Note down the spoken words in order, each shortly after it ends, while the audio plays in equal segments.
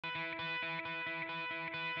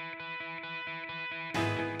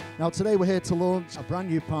Now today we're here to launch a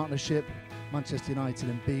brand new partnership, Manchester United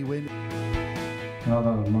and bwin.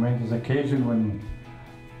 Another momentous occasion when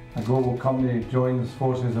a global company joins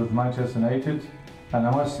forces with Manchester United, and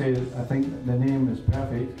I must say I think the name is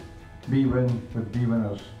perfect, bwin with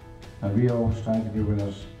bwinners, and we are always trying to be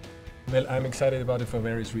winners. Well, I'm excited about it for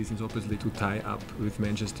various reasons. Obviously, to tie up with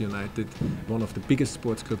Manchester United, one of the biggest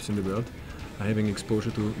sports clubs in the world, having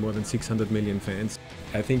exposure to more than 600 million fans.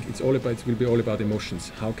 I think it will be all about emotions.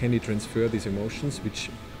 How can you transfer these emotions, which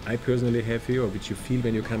I personally have here, or which you feel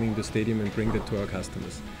when you're coming to the stadium, and bring that to our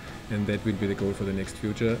customers? And that will be the goal for the next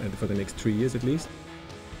future, and for the next 3 years at least.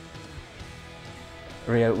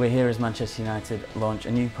 Rio, we're here as Manchester United launch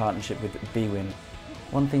a new partnership with bwin.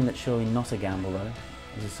 One thing that's surely not a gamble though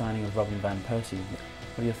is the signing of Robin van Persie.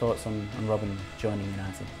 What are your thoughts on Robin joining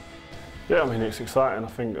United? Yeah, I mean it's exciting. I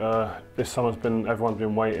think this summer's everyone's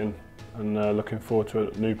been waiting and looking forward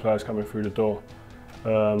to new players coming through the door.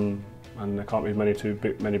 And there can't be many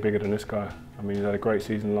bigger than this guy. I mean, he's had a great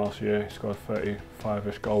season last year. He scored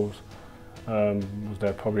 35-ish goals.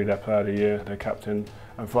 Was probably their player of the year, their captain.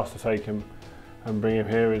 And for us to take him and bring him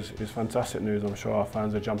here is fantastic news. I'm sure our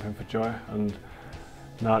fans are jumping for joy. And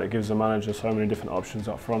now it gives the manager so many different options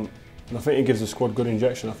up front. And I think it gives the squad good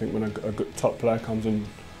injection. I think when a good top player comes in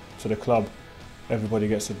to the club, everybody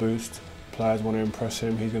gets a boost. Players want to impress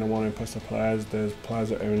him, he's going to want to impress the players. There's players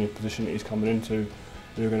that are in the position that he's coming into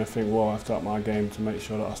who are going to think, well, I have to up my game to make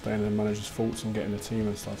sure that I stay in the manager's thoughts and get in the team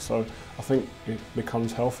and stuff. So I think it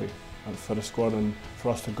becomes healthy for the squad, and for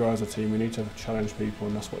us to grow as a team we need to challenge people,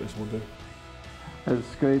 and that's what this will do.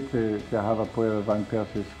 It's great to have a player of Van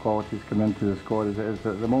Persie's qualities come into the squad as it is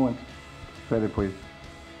at the moment. Very pleased.